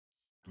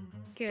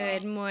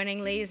Good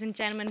morning, ladies and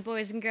gentlemen,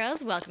 boys and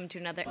girls. Welcome to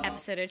another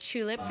episode of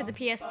Chulip for the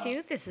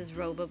PS2. This is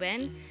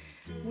Robobin.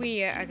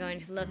 We are going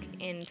to look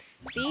in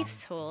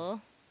Thief's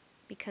Hole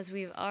because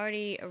we've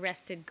already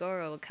arrested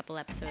Goro a couple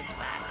episodes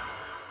back.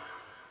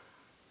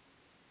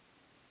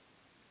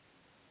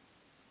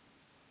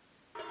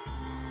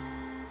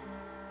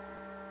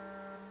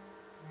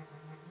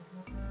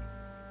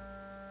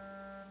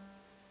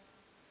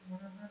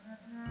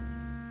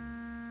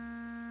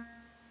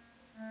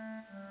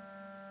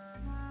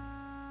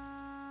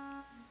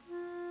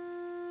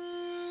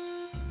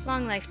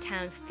 Long Life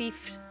Town's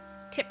Theif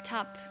Tip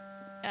Toe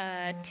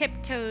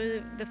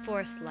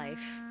IV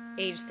life.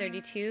 Age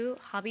 32,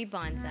 hobby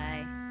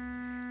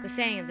bonsai. The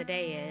saying of the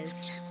day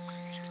is,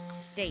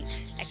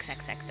 date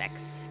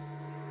XXXX.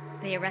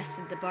 They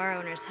arrested the bar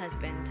owner's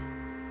husband.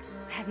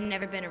 I have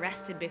never been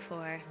arrested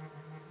before.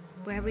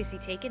 Where was he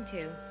taken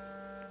to?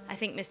 I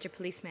think Mr.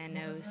 Policeman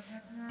knows.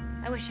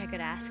 I wish I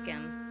could ask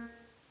him.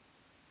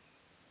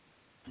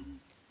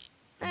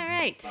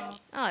 Alright.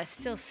 Oh, it's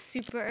still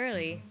super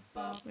early.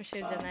 We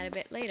should have done that a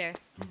bit later.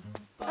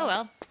 Oh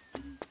well.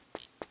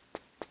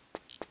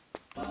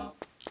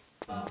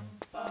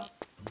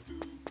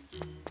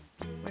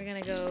 We're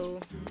gonna go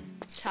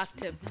talk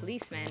to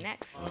Policeman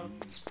next.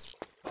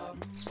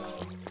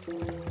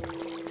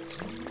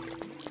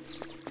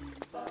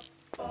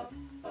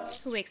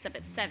 Who wakes up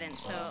at 7,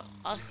 so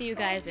I'll see you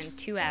guys in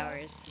 2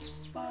 hours.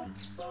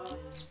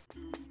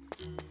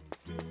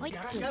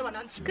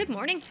 Good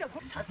morning.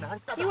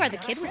 You are the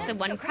kid with the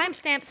 1 crime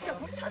stamps.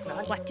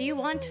 What do you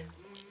want?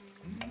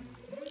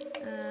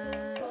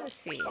 Let's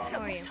see. How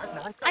are you?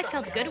 I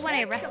felt good when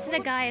I arrested a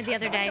guy the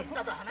other day.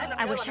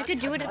 I wish I could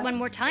do it one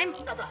more time.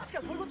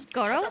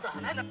 Goro?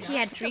 He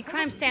had 3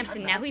 crime stamps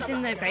and now he's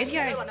in the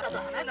graveyard.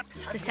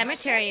 The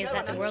cemetery is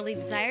at the Worldly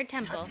Desired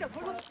Temple.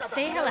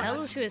 Say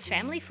hello to his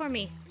family for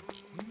me.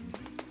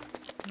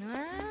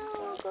 Well,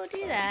 we'll go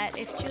do that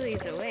if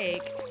Julie's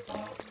awake.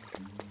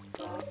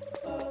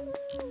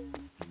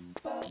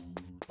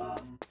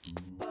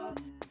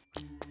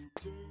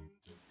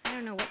 I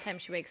don't know what time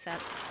she wakes up.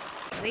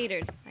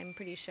 Later, I'm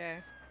pretty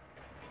sure.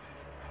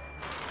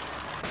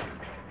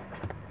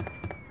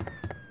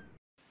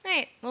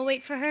 Alright, we'll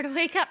wait for her to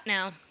wake up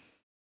now.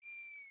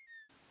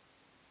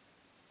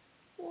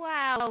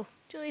 Wow,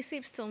 Julie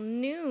sleeps till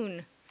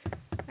noon.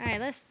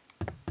 Alright, let's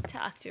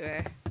talk to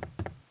her.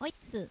 What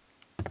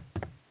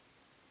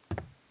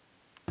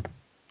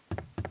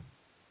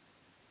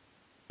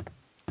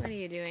are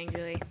you doing,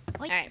 Julie?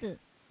 Alright.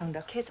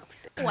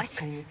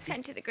 What?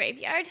 Sent to the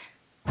graveyard?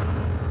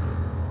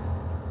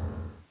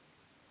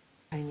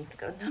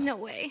 No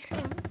way.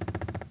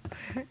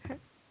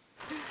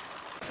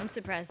 I'm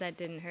surprised that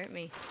didn't hurt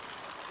me.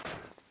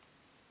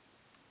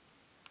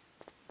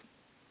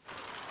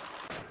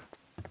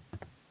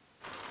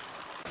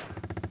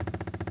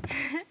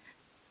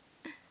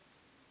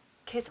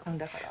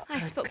 I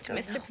spoke to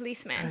Mr.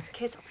 Policeman.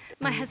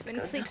 My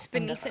husband sleeps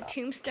beneath a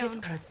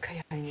tombstone.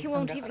 He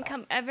won't even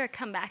ever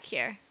come back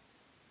here.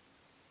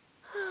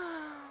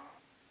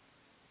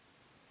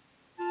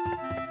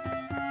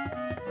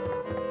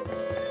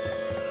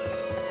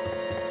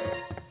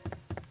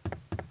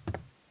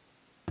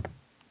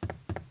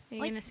 Are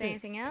you gonna say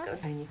anything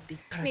else?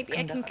 Maybe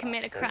I can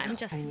commit a crime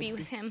just to be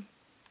with him.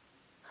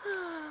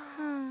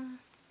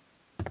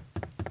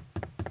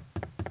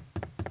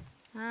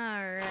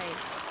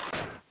 Alright.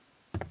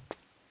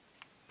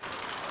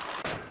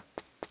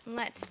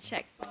 Let's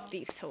check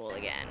Thief's Hole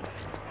again.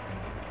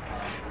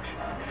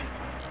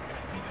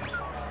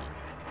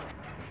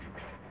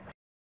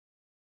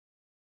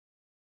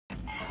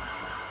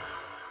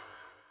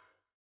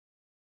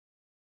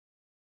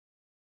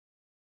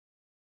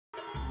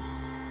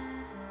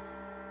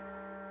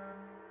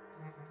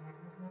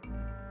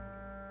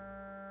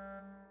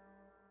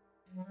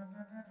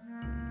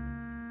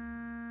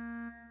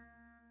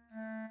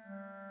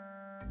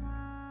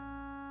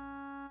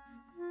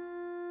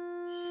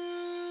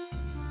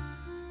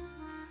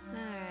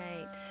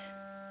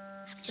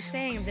 The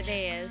saying of the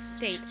day is,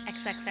 date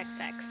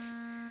XXXX.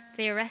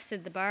 They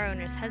arrested the bar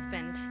owner's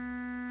husband.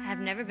 I have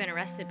never been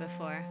arrested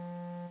before.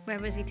 Where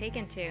was he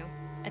taken to?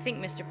 I think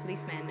Mr.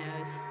 Policeman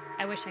knows.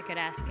 I wish I could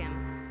ask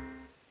him.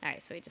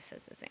 Alright, so he just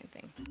says the same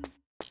thing.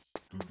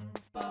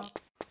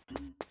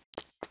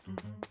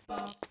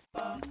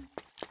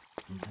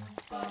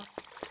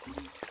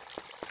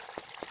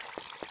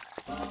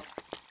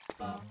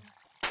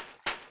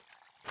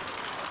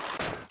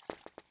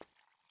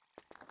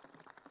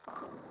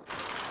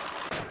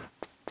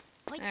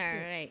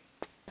 Alright.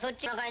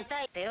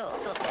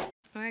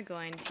 We're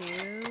going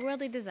to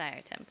Worldly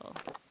Desire Temple.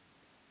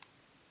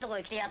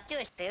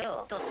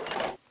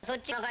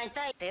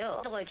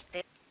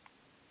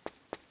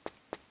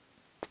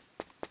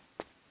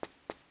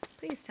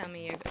 Please tell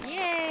me you're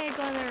yay,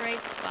 going to the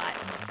right spot.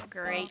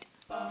 Great.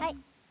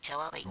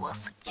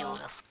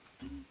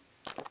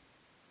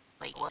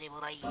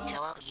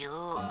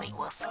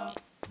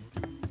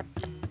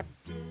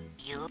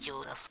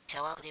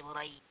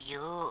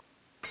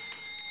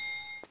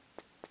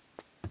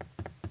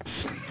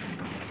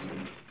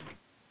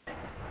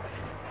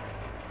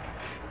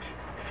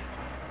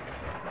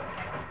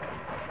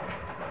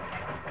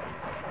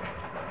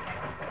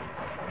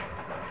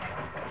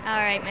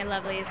 Alright, my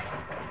lovelies.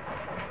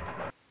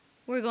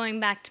 We're going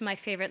back to my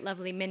favorite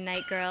lovely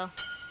midnight girl.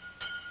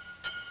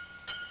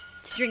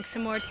 To drink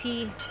some more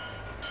tea.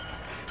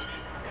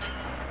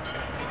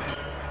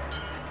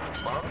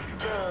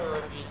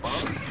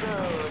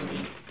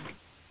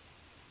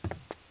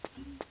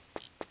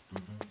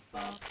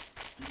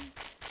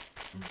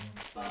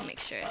 Make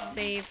sure I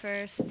save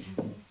first.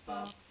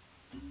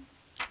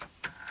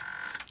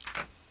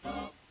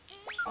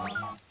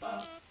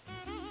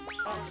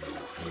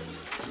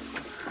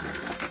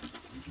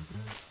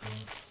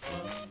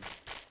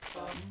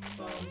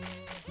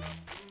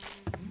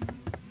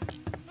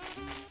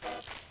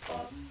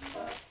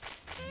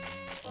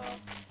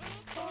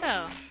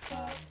 So,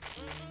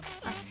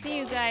 I'll see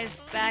you guys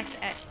back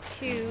at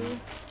 2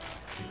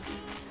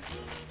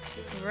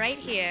 right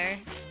here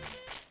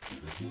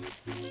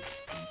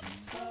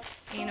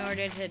in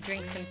order to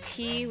drink some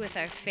tea with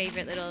our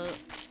favorite little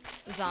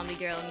zombie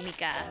girl,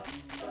 Mika.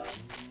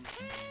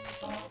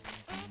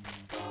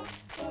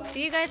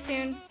 See you guys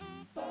soon.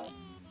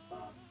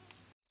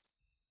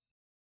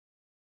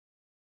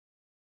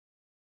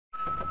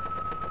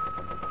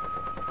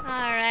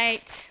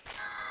 Alright.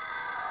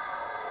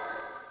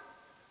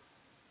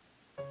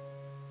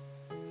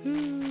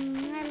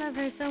 I love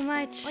her so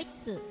much.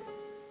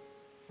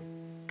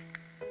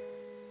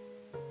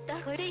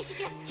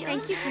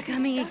 Thank you for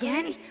coming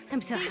again.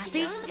 I'm so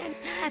happy.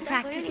 I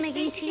practiced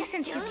making tea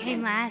since you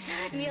came last.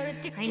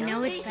 I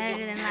know it's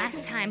better than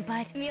last time,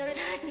 but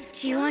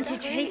do you want to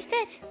taste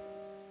it?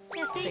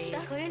 Yes,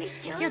 please.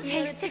 You'll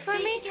taste it for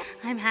me?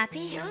 I'm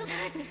happy.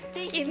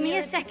 Give me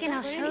a second,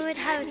 I'll show it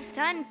how it's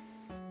done.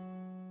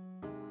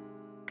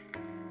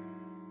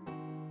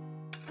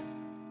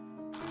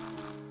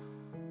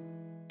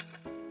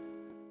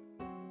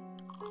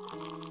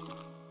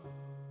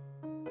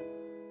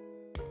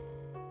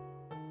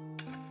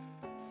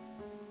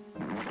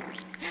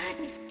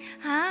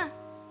 Huh?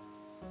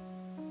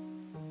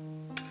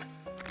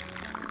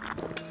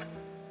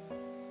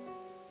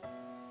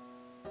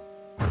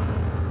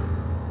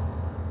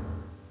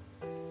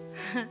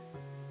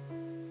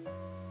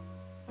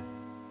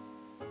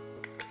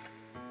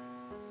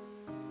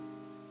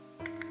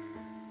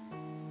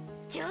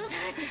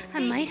 I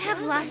might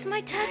have lost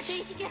my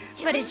touch,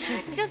 but it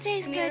should still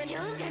taste good.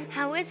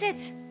 How is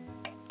it?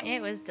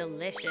 It was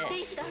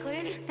delicious.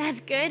 That's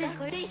good.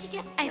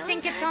 I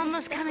think it's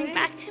almost coming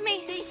back to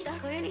me.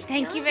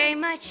 Thank you very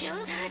much.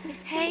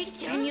 Hey,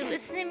 can you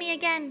listen to me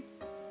again?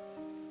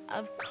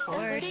 Of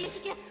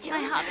course. My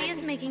hobby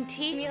is making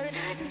tea.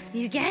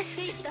 You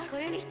guessed?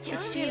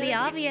 It's truly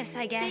obvious,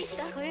 I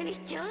guess.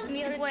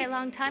 The boy a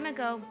long time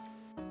ago.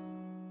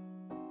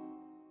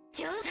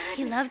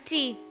 He loved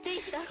tea.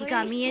 He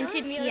got me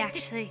into tea,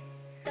 actually.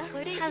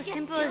 How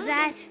simple is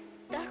that?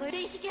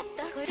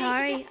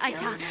 Sorry, I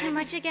talk too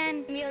much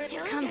again.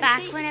 Come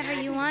back whenever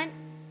you want.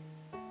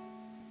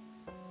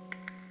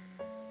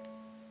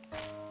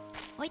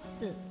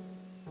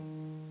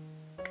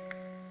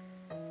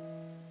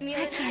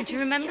 I can't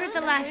remember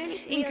the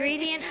last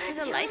ingredient for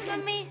the life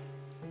of me.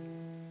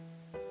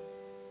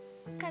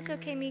 That's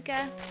okay,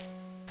 Mika.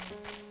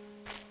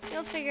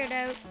 You'll figure it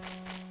out.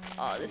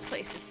 Oh, this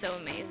place is so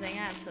amazing.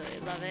 I absolutely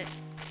love it.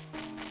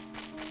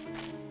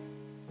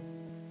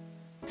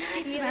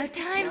 It's about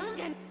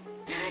time.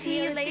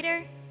 See you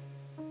later.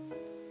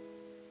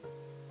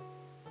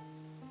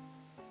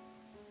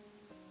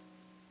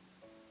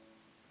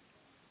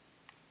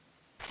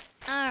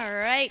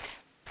 Alright.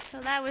 So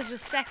that was the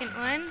second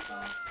one.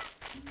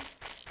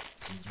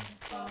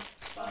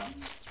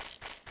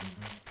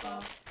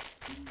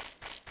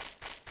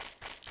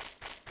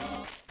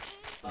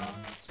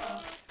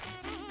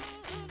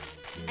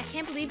 I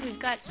can't believe we've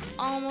got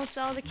almost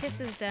all the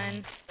kisses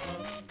done.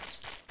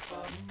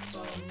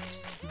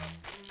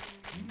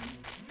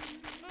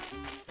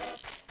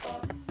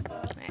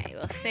 Alright,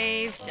 we'll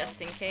save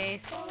just in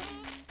case.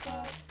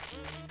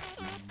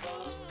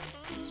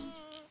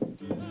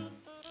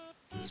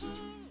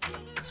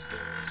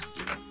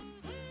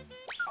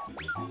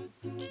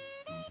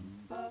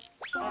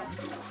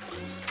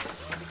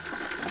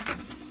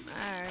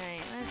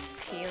 Alright,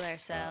 let's heal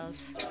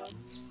ourselves.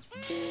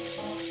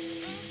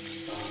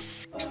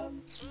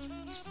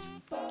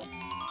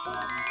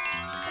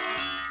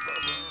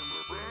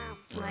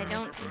 I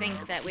don't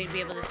think that we'd be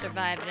able to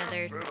survive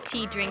another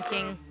tea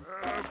drinking.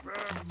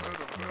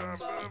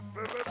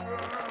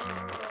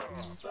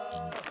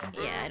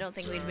 Yeah, I don't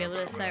think we'd be able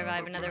to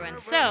survive another one.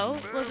 So,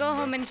 we'll go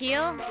home and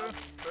heal.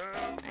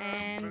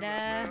 And,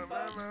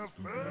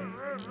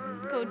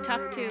 go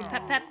talk to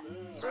Pep Pep.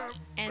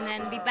 And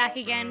then be back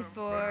again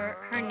for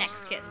her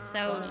next kiss.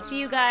 So, see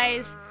you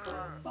guys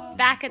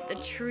back at the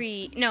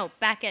tree. No,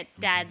 back at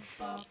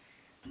Dad's.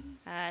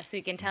 So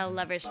we can tell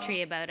Lover's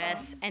Tree about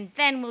us. And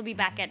then we'll be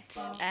back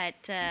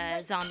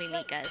at Zombie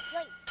Mika's.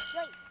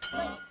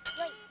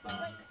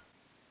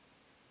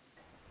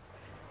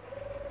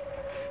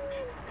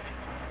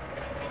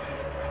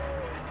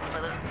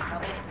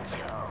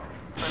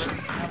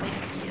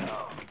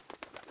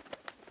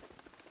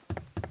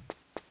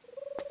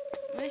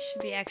 This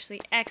should be actually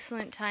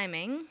excellent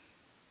timing.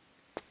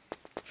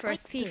 for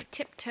Theif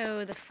Tip Toe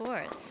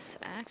IV,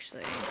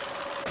 actually.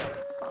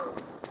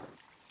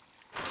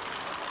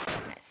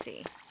 Let's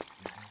see.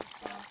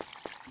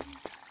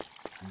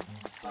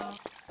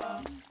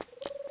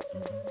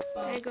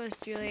 There goes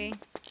Julie.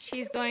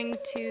 She's going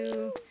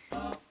to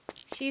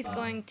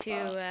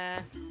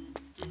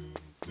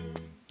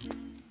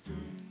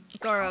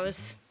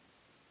Goro's,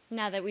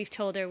 now that we've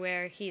told her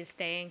where he is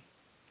staying.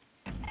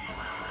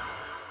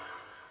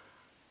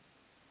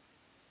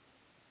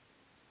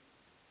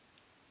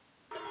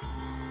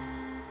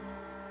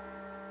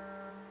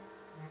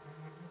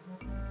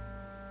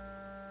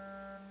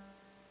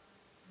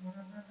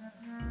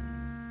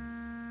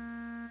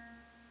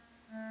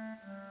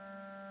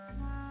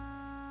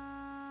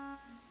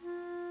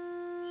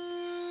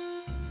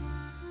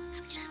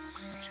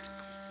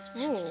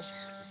 Ooh,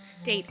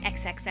 date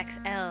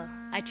XXXL.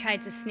 I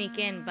tried to sneak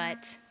in,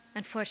 but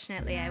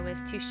unfortunately I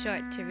was too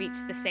short to reach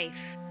the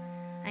safe.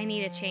 I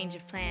need a change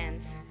of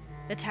plans.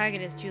 The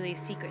target is Julie's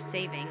secret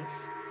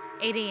savings.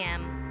 8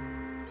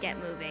 a.m., get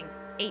moving.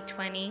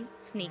 8:20,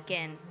 sneak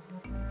in.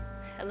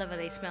 I love how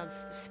they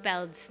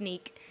spelled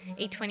sneak.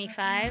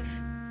 8:25,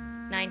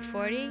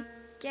 9:40,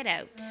 get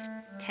out.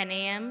 10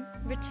 a.m.,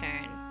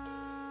 return.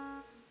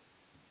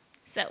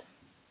 So,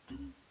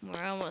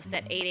 we're almost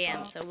at 8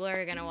 a.m., so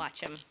we're gonna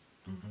watch him.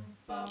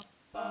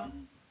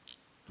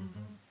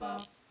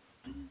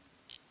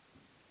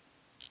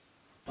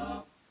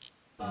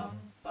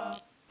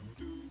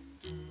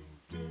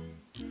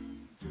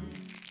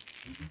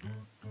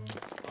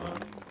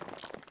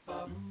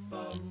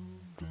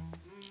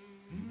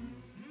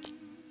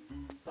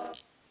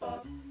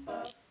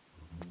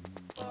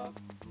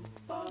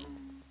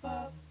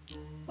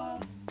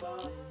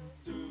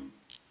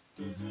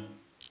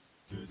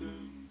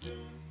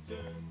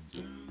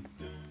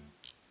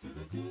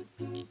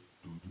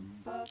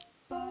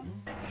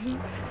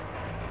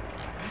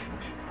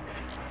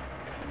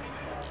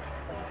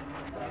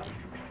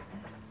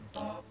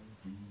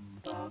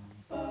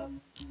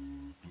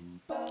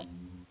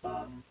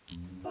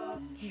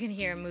 You can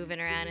hear him moving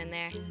around in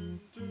there.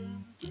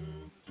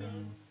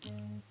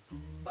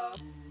 I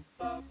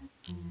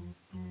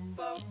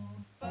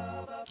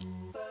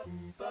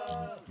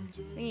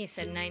think he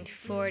said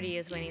 9:40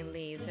 is when he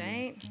leaves,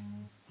 right?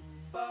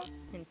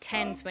 And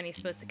 10's when he's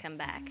supposed to come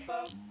back.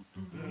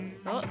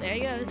 Oh, there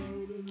he goes.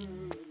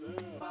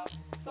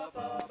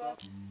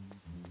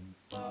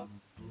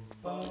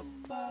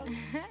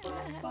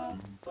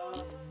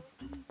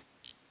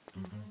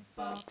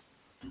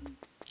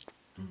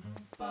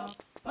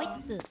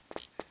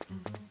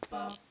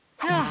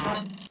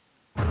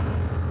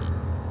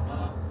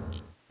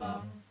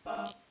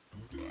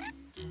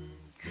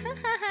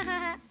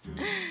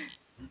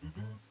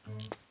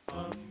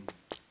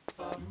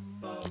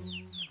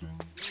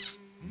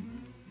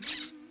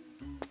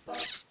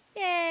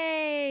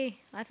 Yay!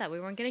 I thought we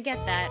weren't gonna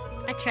get that.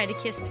 I tried to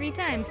kiss 3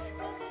 times.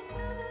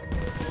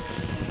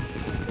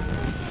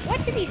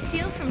 What did he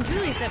steal from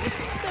Julie's that was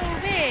so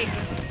big?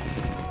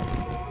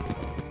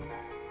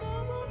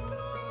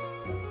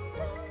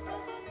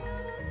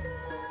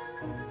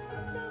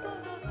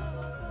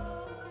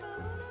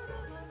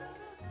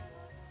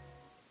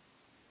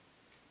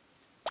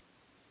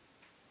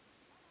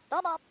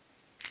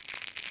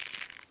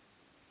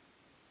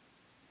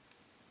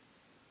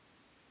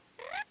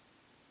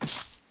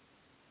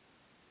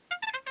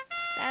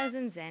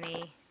 Thousand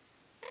zenny.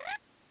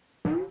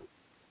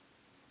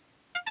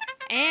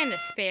 And a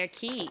spare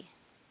key.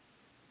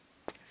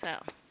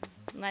 So,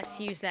 let's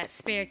use that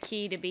spare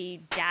key to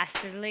be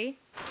dastardly.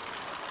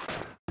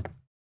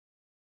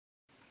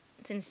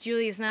 Since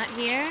Julie's not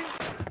here,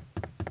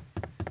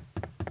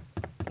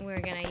 we're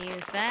gonna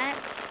use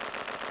that.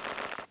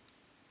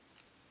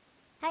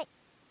 Hi.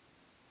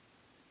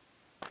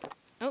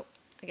 Oh,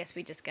 I guess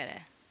we just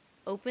gotta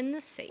open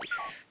the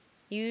safe.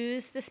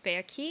 Use the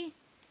spare key.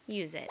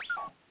 Use it.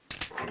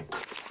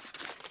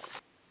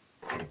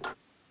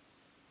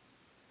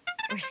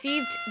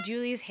 Received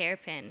Julie's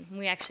hairpin.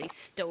 We actually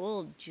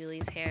stole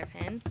Julie's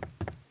hairpin.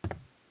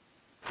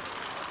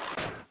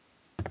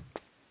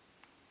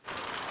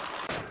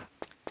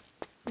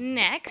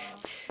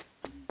 Next,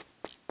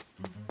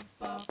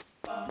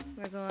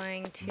 we're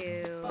going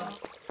to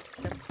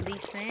the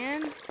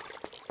policeman.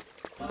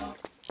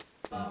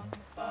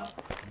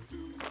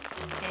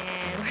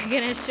 And we're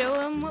gonna show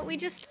him what we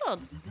just stole.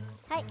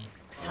 Hi.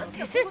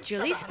 This is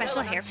Julie's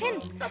special hairpin.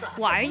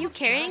 Why are you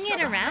carrying it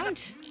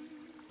around?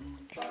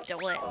 I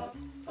stole it.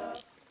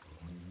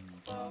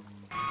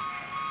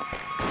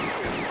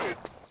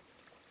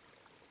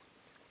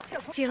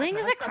 Stealing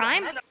is a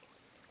crime.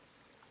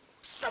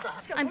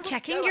 I'm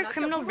checking your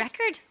criminal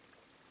record.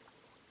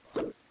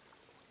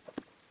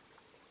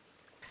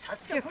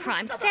 Your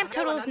crime stamp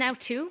total is now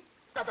 2.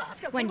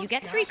 When you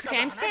get 3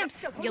 crime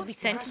stamps, you'll be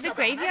sent to the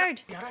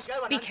graveyard.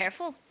 Be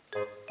careful.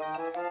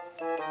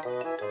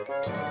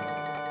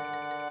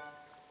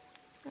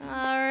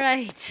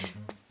 Alright.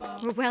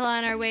 We're well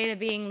on our way to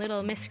being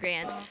little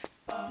miscreants.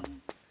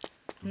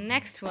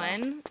 Next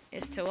one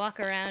is to walk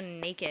around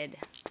naked.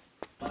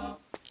 I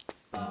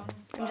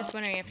I'm just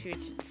wondering if you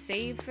should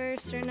save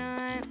first or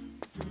not.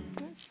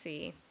 Let's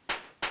see.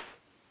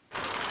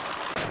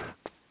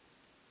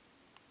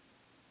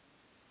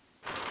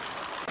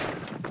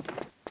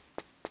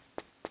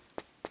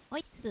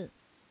 I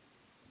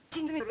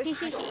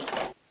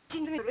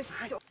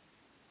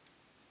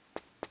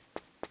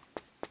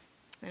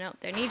know,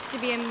 there needs to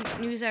be a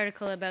news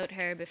article about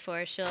her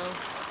before she'll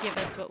give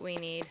us what we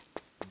need.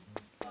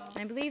 And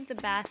I believe the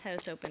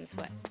bathhouse opens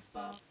what?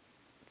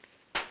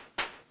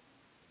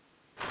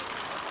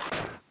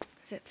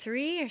 Is it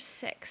 3 or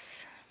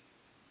 6?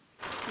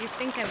 You'd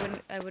think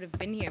I would have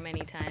been here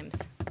many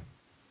times.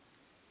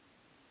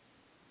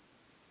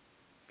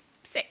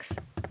 6.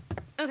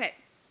 Okay.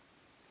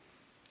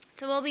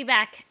 So we'll be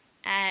back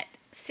at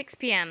 6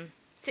 p.m.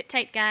 Sit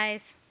tight,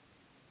 guys.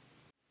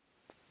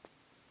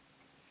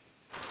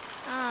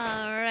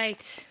 All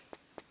right.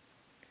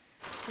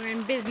 We're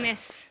in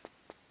business.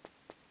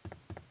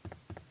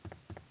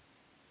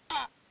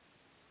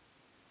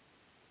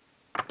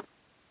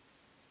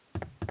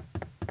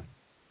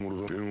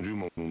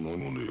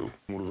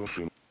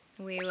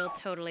 We will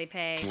totally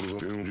pay.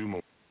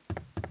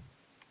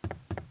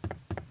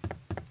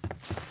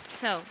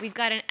 So, we've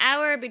got an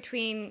hour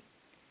between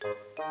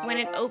when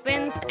it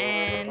opens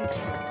and...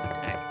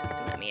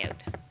 Alright, let me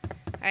out.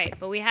 Alright,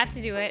 but we have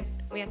to do it.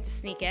 We have to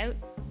sneak out.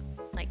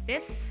 Like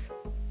this.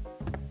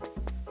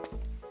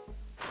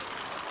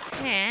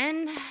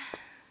 And...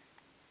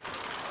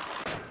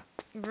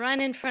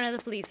 run in front of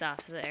the police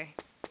officer.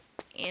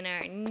 In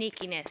our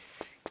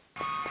nakedness.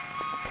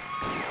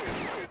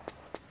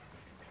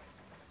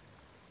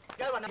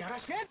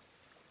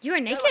 You are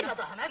naked?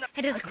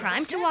 It is a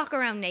crime to walk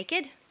around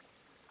naked?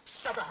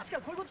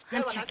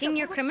 I'm checking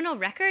your criminal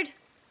record.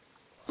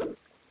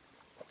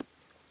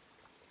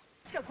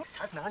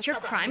 Your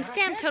crime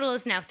stamp total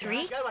is now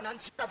 3.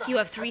 You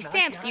have 3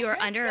 stamps. You are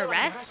under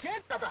arrest.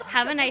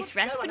 Have a nice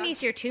rest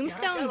beneath your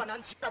tombstone.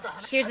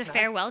 Here's a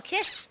farewell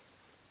kiss.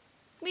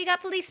 We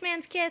got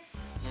Policeman's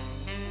kiss.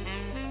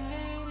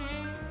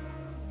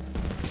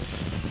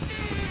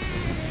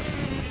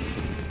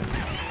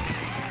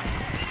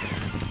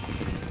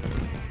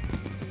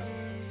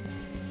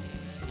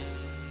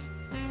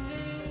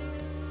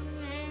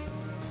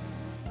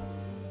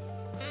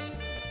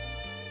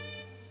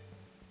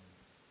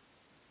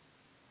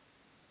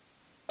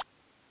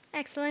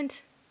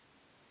 Excellent.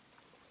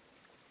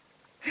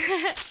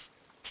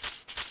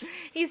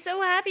 He's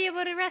so happy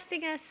about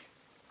arresting us.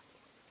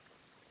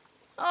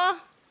 Oh,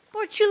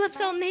 poor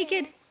Chulip's all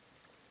naked.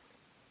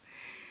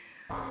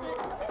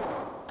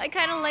 I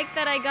kind of like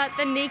that I got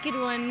the naked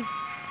one.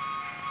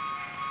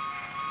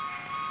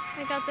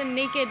 I got the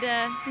naked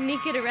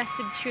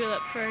arrested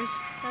Chulip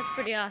first. That's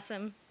pretty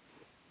awesome.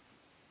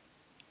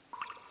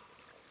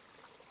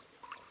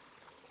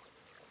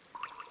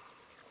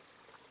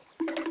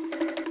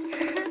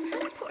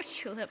 Poor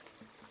Chulip.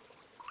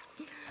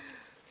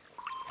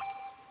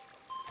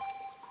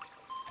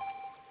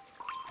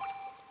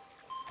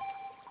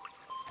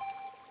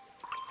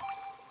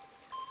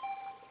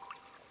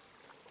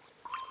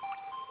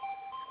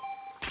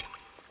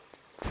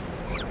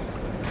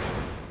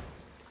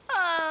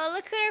 Oh,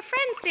 look who our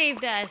friend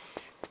saved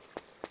us.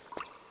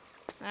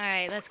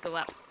 Alright, let's go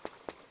up.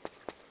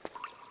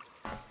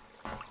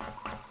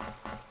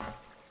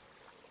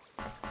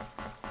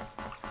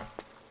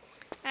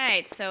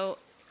 Alright, so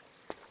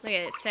look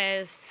at it. It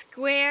says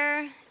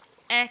square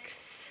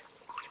X,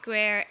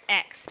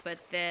 but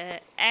the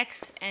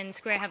X and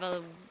square have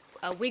a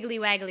wiggly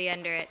waggly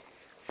under it.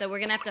 So we're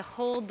gonna have to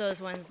hold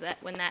those ones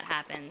when that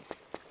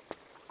happens.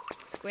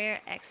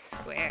 Square X.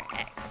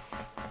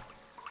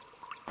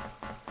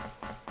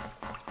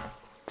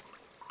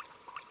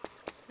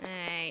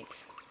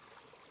 Alright.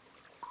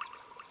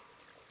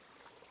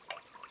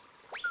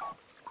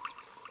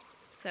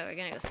 So we're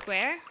gonna go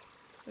square.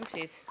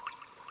 Oopsies.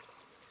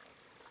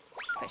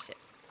 Push it.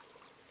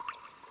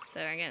 So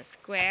we're gonna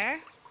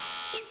square.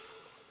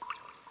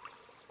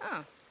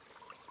 Oh.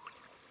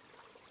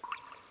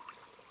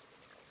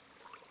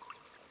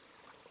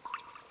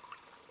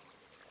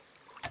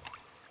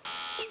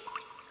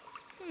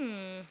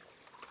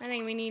 I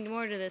think we need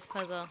more to this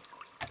puzzle.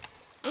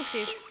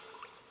 Oopsies.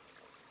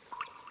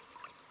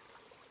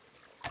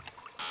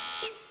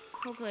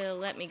 Hopefully it'll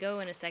let me go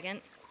in a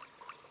second.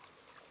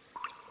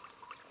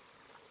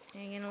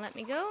 Are you gonna let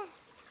me go?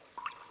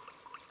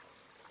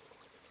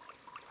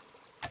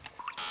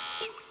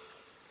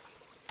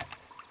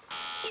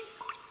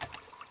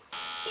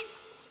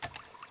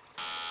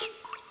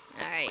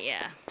 Alright,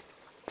 yeah.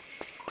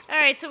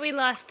 Alright, so we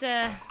lost,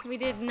 we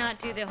did not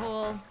do the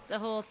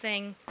whole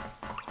thing.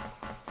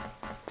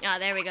 Ah,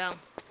 there we go.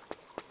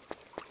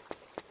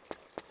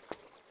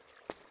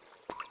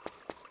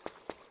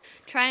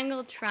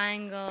 Triangle,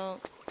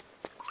 triangle,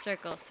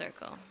 circle,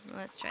 circle.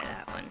 Let's try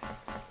that one.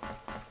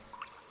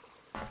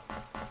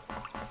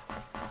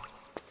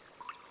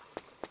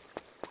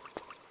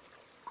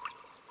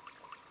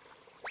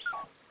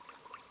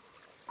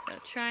 So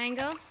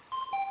triangle.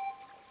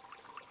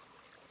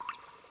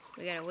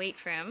 We gotta wait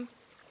for him.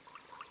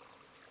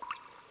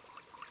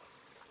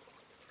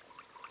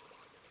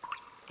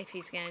 if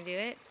he's gonna do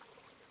it.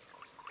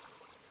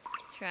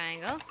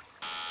 Triangle.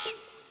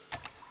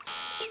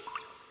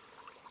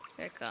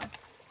 Circle.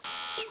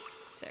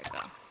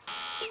 Circle.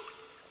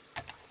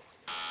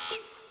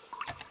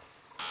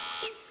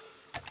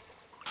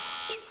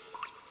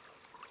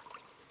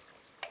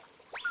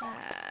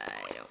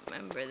 I don't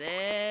remember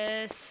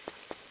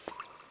this.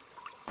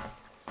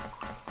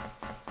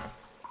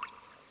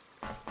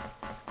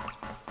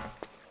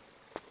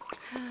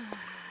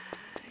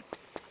 I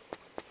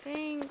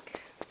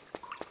think.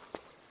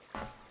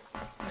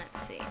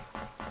 Let's see.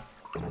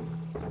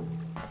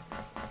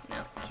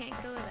 No,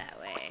 can't go that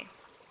way.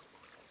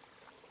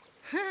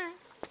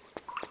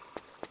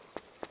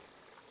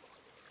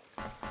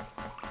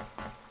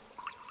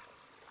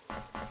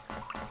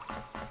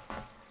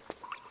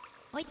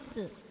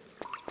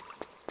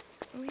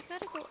 We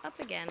gotta go up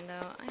again,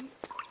 though.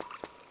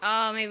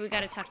 Oh, maybe we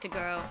gotta talk to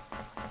Goro.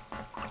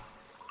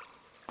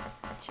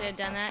 Should have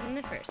done that in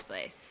the first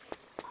place.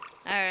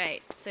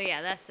 Alright, so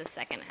yeah, that's the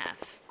second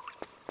half.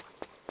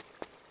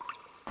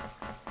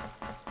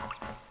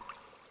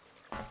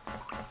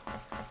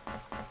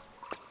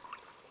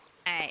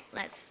 Alright,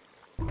 let's...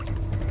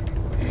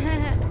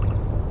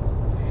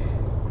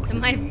 So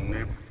my...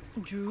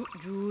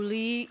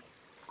 Julie...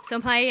 So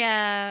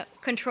my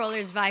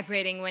controller's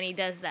vibrating when he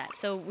does that.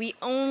 So we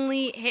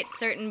only hit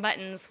certain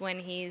buttons when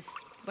he's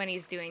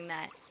doing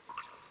that.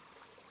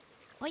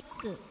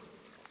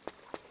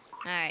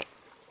 Alright.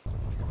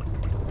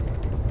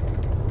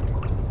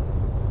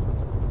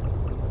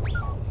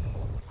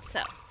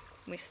 So,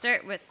 we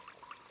start with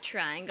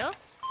triangle.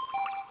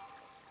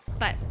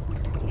 But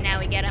now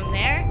we get him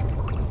there.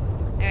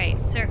 Alright,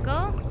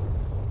 circle.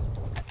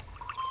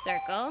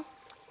 Circle.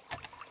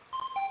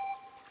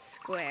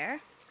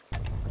 Square.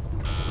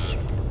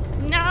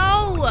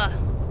 No!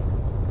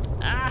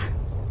 Ah!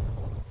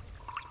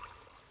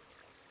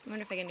 I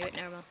wonder if I can do it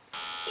normal.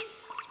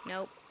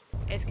 Nope.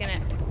 It's gonna...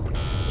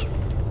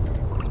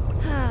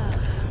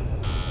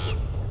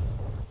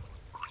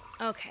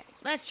 Okay,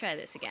 let's try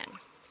this again.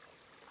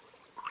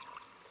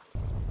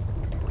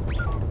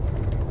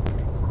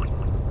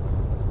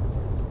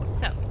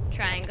 So,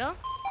 triangle.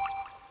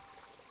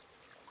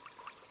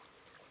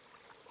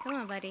 Come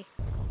on, buddy.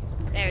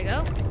 There we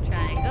go.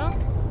 Triangle.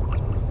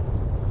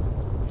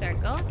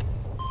 Circle.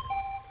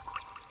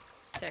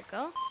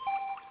 Circle.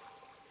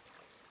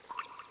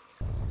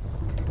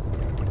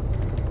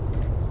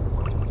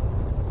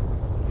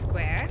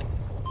 Square.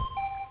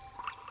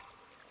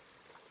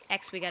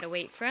 X we gotta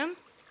wait for him.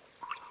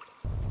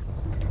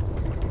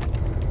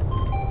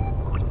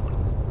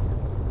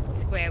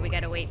 Square we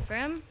gotta wait for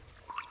him.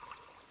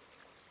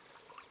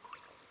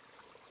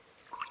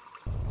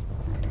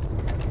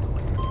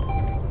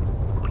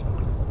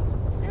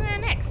 And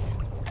then X.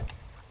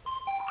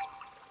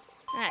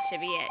 That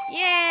should be it.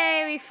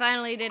 Yay, we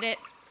finally did it.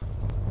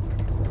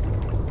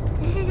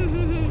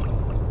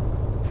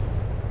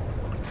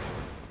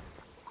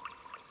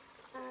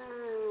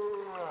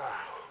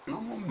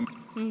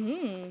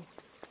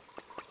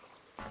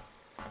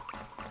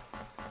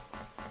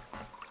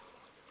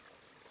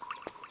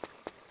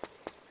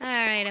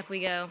 Alright, up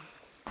we go.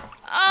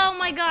 Oh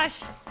my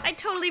gosh! I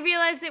totally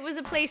realized it was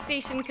a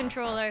PlayStation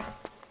controller.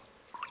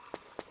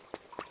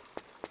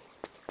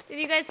 Did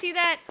you guys see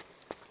that?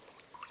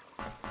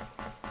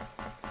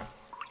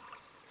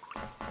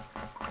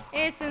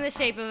 It's in the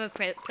shape of a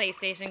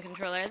PlayStation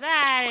controller.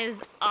 That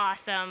is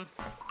awesome.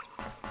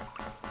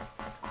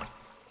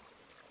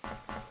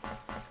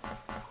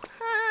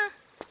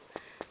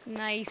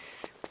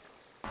 Nice.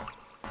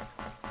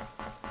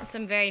 That's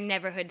some very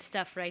Neverhood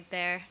stuff right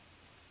there.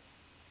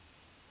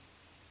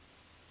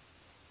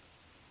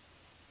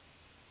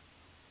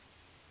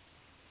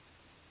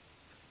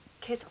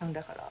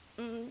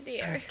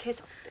 Dear.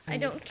 I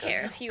don't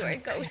care if you are a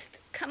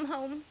ghost. Come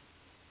home.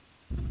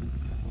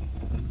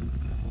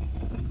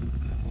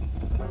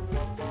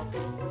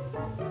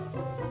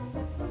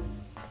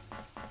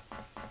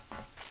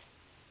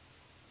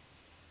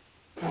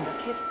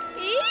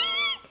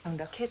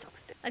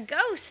 A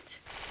ghost.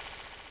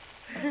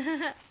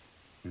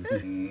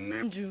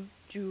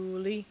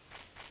 Julie.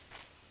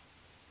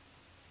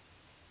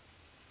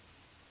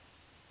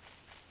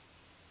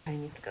 I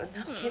need to go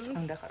now.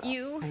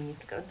 You? I need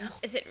to go now.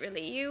 Is it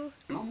really you?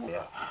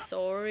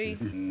 Sorry.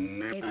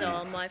 It's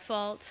all my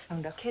fault.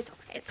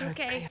 It's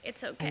okay.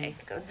 It's okay.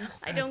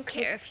 I don't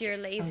care if you're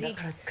lazy,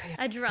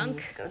 a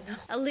drunk,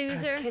 a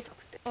loser,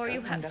 or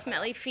you have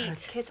smelly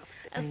feet.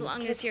 As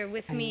long as you're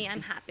with me,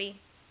 I'm happy.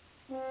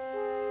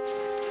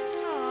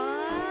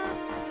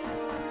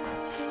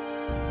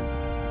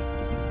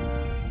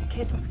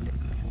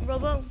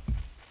 Robo,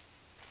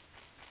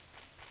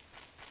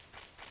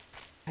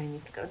 I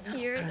need to go now.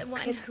 you're the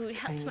one who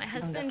helped my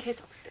husband.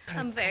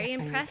 I'm very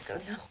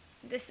impressed.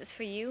 This is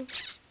for you.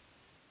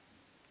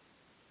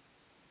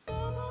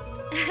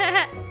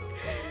 I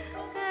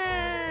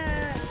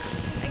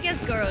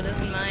guess Goro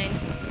doesn't mind.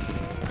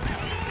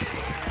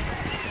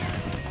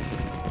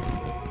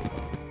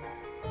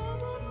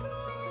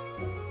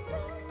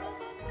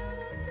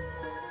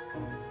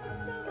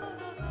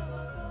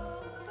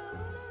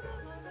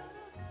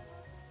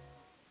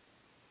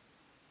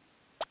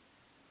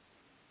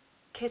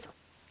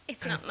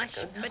 It's not much,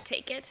 but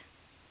take it.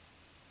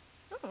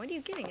 Oh, what are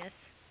you giving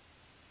us?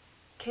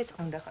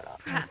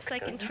 Perhaps I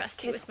can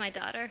trust you with my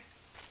daughter.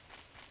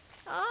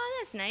 Oh,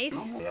 that's nice.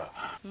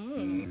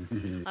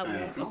 I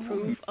won't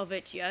approve of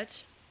it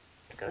yet.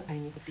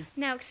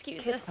 Now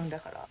excuse us.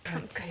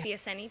 Come to see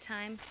us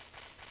anytime.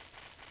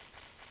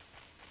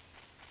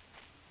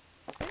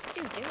 What did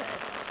you give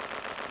us?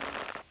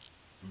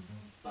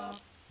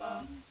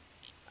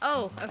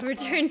 Oh, a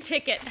return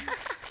ticket.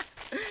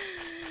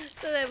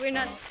 So that we're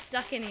not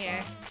stuck in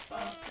here.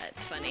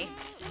 That's funny.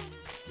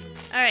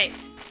 Alright.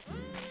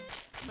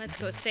 Let's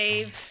go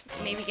save.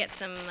 Maybe get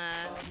some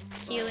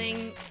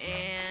healing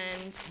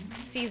and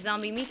see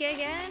Zombie Mika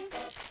again.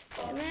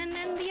 And then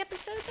end the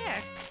episode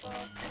there.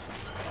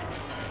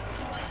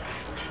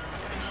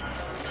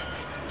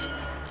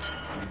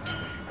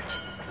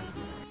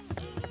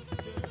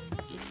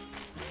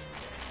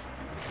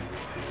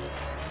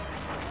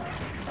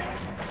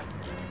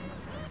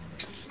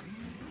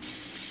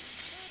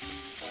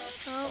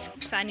 Oh,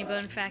 Funny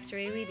Bone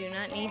Factory, we do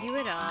not need you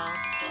at all.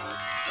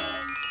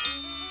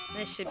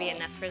 This should be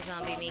enough for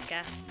Zombie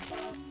Mika.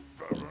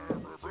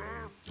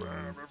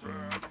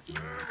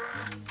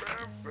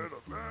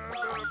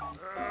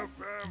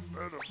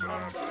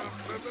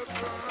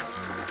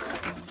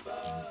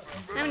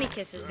 How many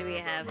kisses do we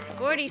have?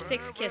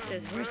 46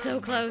 kisses. We're so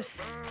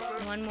close.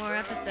 One more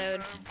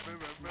episode.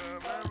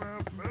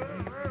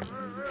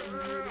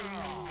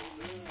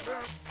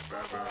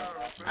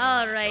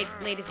 Alright,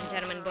 ladies and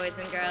gentlemen, boys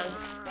and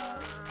girls.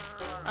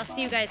 I'll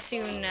see you guys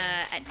soon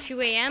at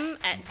 2 a.m.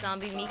 at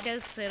Zombie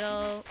Mika's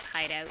little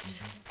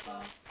hideout.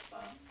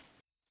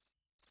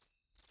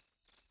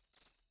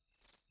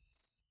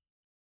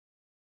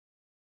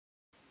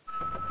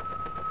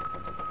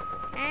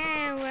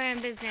 And we're in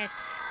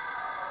business.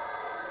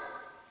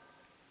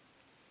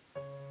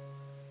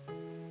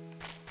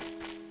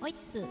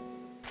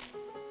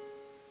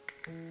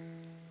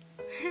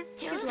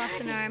 She's lost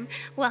an arm.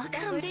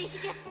 Welcome.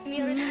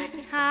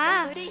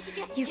 Ah,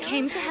 you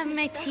came to have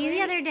my tea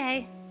the other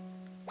day.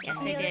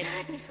 Yes, I did.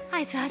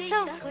 I thought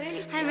so.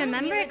 I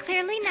remember it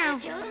clearly now.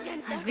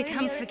 I've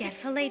become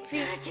forgetful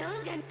lately.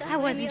 I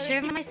wasn't sure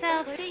of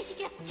myself.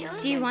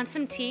 Do you want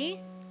some tea?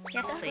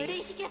 Yes,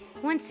 please.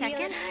 1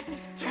 second.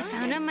 I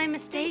found out my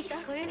mistake,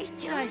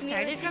 so I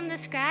started from the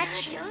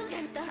scratch.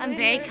 I'm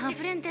very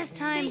confident this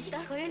time.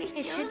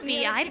 It should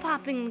be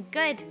eye-popping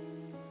good.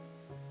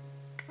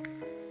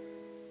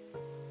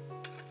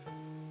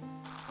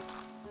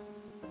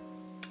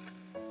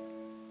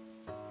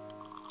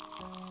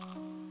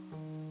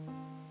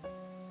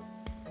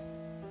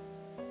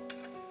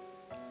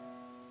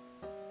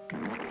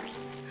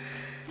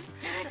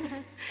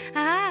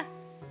 Ah!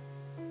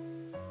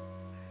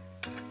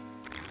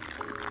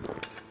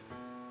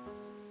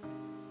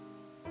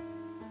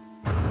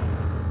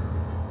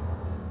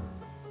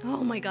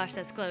 Oh my gosh,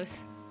 that's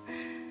close.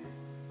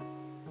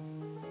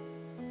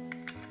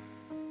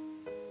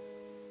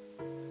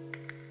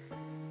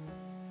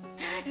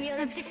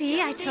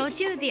 See, I told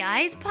you, the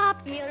eyes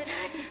popped.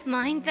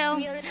 Mine, though.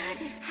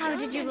 How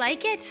did you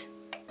like it?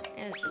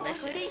 It was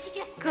delicious.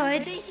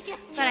 Good.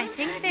 But I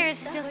think there is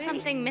still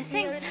something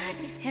missing.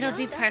 It'll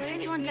be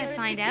perfect once I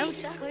find out.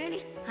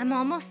 I'm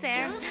almost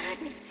there.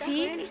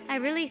 See, I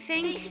really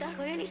think...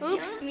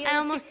 Oops, I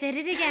almost did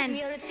it again.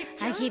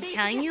 I keep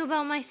telling you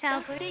about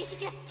myself.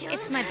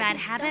 It's my bad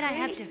habit, I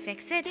have to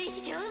fix it.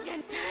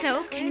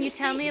 So, can you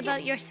tell me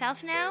about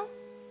yourself now?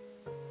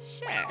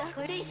 Sure.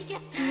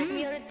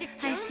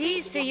 I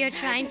see, so you're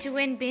trying to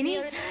win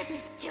Binny?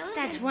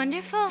 That's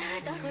wonderful.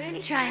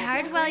 Try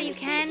hard while you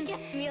can,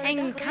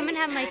 and come and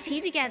have my tea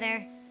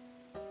together.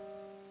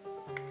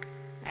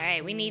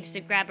 Alright, we need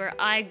to grab her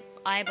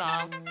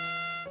eyeball.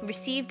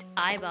 Received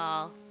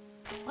eyeball.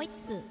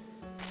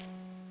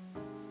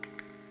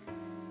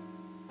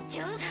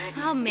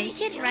 I'll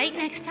make it right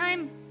next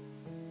time.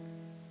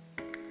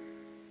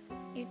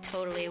 You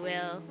totally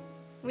will.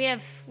 We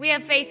have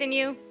faith in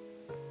you.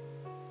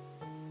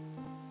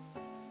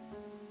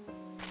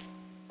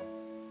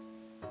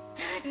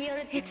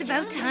 It's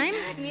about time.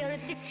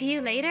 See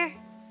you later.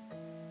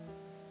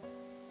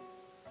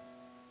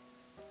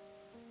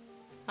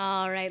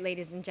 Alright,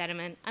 ladies and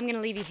gentlemen, I'm going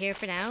to leave you here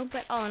for now,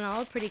 but all in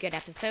all, pretty good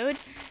episode.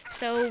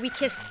 So we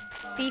kissed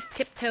Theif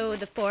Tip Toe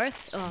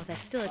IV. Oh,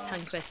 that's still a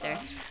tongue twister.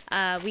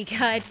 We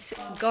got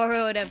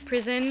Goro out of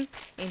prison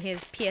in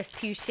his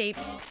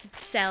PS2-shaped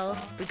cell.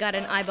 We got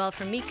an eyeball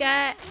from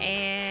Mika,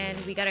 and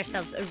we got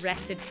ourselves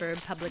arrested for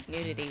public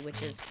nudity,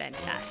 which is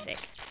fantastic.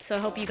 So I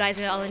hope you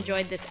guys all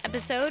enjoyed this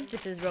episode.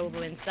 This is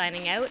Robobin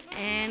signing out,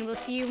 and we'll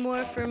see you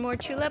for more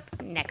Chulip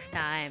next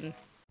time.